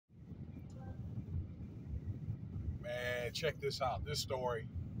man, check this out. This story,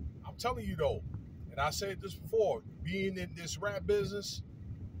 I'm telling you though, and I said this before, being in this rap business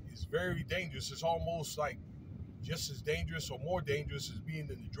is very dangerous. It's almost like just as dangerous or more dangerous as being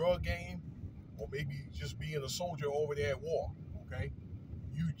in the drug game, or maybe just being a soldier over there at war. Okay,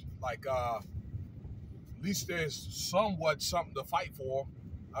 you like at least there's somewhat something to fight for.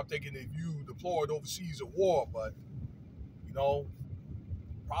 I'm thinking if you deployed overseas at war, but you know,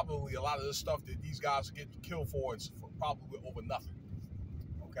 probably a lot of the stuff that these guys are getting killed for is for probably over nothing.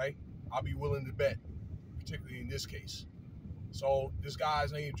 Okay, I'll be willing to bet, particularly in this case. So this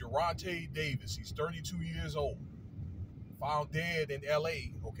guy's named Geronte Davis. He's 32 years old. Found dead in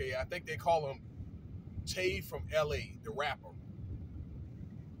L.A. Okay, I think they call him Tay from L.A., the rapper.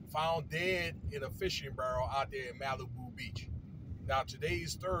 Found dead in a fishing barrel out there in Malibu Beach. Now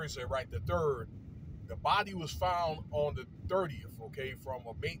today's Thursday, right? The 3rd. The body was found on the 30th, okay, from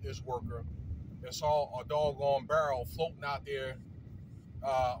a maintenance worker that saw a doggone barrel floating out there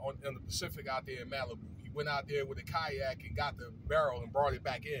in the Pacific out there in Malibu. He went out there with a kayak and got the barrel and brought it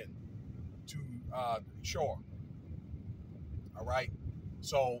back in to the shore. All right.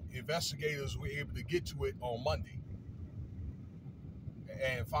 So investigators were able to get to it on Monday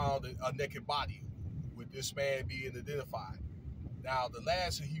and found a naked body with this man being identified. Now, the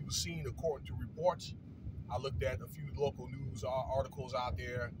last that he was seen, according to reports, I looked at a few local news articles out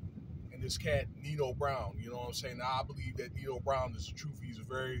there, and this cat, Nino Brown, you know what I'm saying? Now, I believe that Nino Brown is the truth. He's a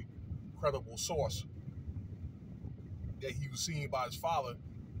very credible source. That he was seen by his father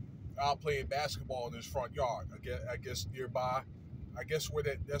out playing basketball in his front yard. I guess nearby. I guess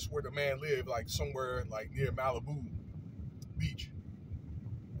that's where the man lived, like somewhere like near Malibu Beach.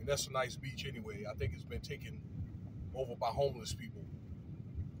 And that's a nice beach anyway. I think it's been taken over by homeless people.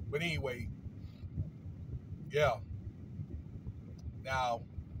 But anyway, yeah. Now,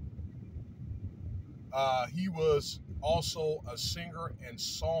 he was also a singer and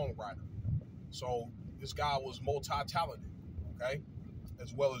songwriter. So this guy was multi-talented, okay,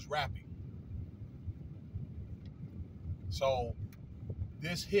 as well as rapping. So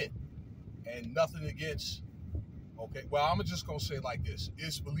this hit, and nothing against, okay, well, I'm just going to say it like this.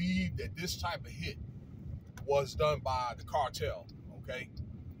 It's believed that this type of hit was done by the cartel, okay?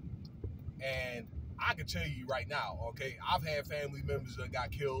 And I can tell you right now, okay, I've had family members that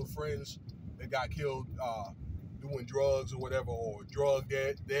got killed, friends that got killed doing drugs or whatever, or drug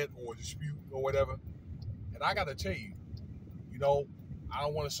debt or dispute or whatever. And I got to tell you, you know, I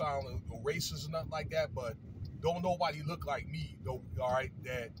don't want to sound racist or nothing like that, but don't nobody look like me, though, all right,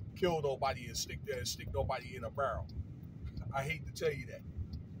 that kill nobody and stick nobody in a barrel. I hate to tell you that.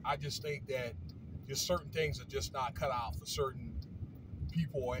 I just think that just certain things are just not cut out for certain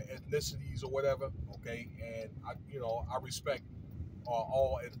people or ethnicities or whatever, okay? And, I respect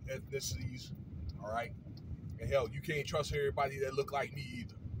all ethnicities, all right? And hell, you can't trust everybody that look like me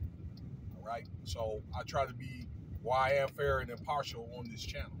either, all right? So I try to be where I am fair and impartial on this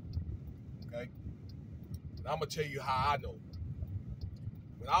channel, okay? And I'm going to tell you how I know.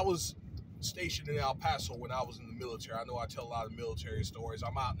 When I was stationed in El Paso when I was in the military, I know I tell a lot of military stories.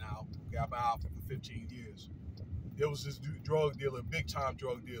 I'm out now. Okay, I've been out for 15 years. There was this drug dealer, big-time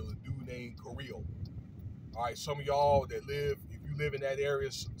drug dealer, dude named Carrillo. All right, some of y'all that live, if you live in that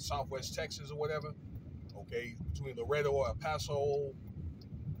area, Southwest Texas or whatever, okay, between Laredo, El Paso,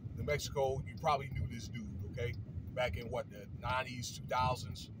 New Mexico, you probably knew this dude, okay? Back in, the 90s,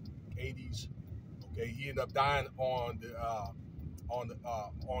 2000s, 80s. Okay, he ended up dying on the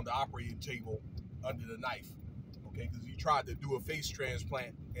operating table under the knife. Okay, because he tried to do a face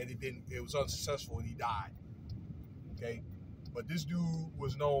transplant and it was unsuccessful and he died. Okay, but this dude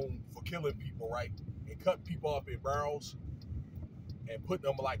was known for killing people, right? And cutting people up in barrels and putting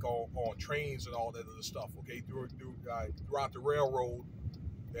them like on trains and all that other stuff. Okay, throughout the railroad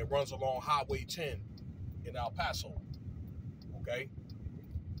that runs along Highway 10 in El Paso. Okay,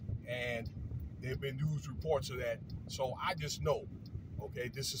 and there have been news reports of that. So I just know, okay,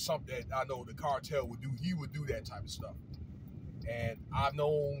 this is something that I know the cartel would do. He would do that type of stuff. And I've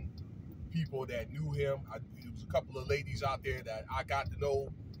known people that knew him. There was a couple of ladies out there that I got to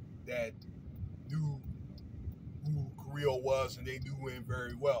know that knew who Carrillo was, and they knew him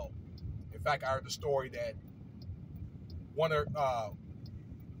very well. In fact, I heard the story that one of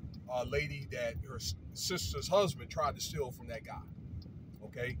a lady that her sister's husband tried to steal from that guy,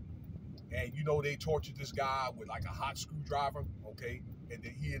 okay? And they tortured this guy with like a hot screwdriver, okay? And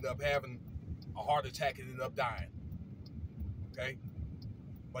then he ended up having a heart attack and ended up dying, okay?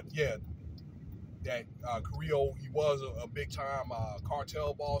 But yeah, that Carrillo, he was a big-time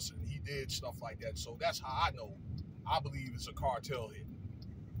cartel boss, and he did stuff like that. So that's how I know. I believe it's a cartel hit.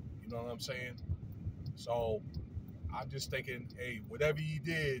 You know what I'm saying? So I'm just thinking, hey, whatever he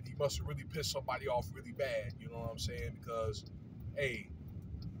did, he must have really pissed somebody off really bad. You know what I'm saying? Because, hey,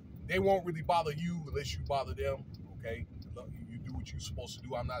 they won't really bother you unless you bother them. Okay, you do what you're supposed to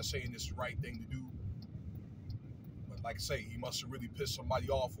do. I'm not saying it's the right thing to do, but like I say, he must have really pissed somebody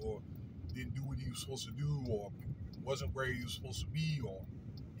off, or didn't do what he was supposed to do, or wasn't where he was supposed to be, or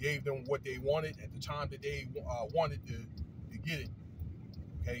gave them what they wanted at the time that they wanted to get it.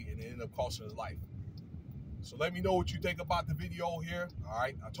 Okay, and it ended up costing his life. So let me know what you think about the video here. All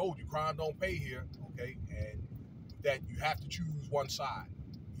right, I told you, crime don't pay here. Okay, and that you have to choose one side.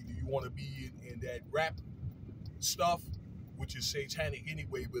 Either you want to be in that rap stuff, which is satanic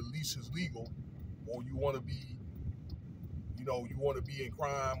anyway, but at least it's legal, or you want to be, you know, you want to be in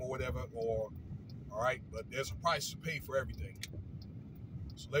crime or whatever, or, all right, but there's a price to pay for everything.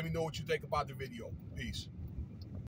 So let me know what you think about the video. Peace.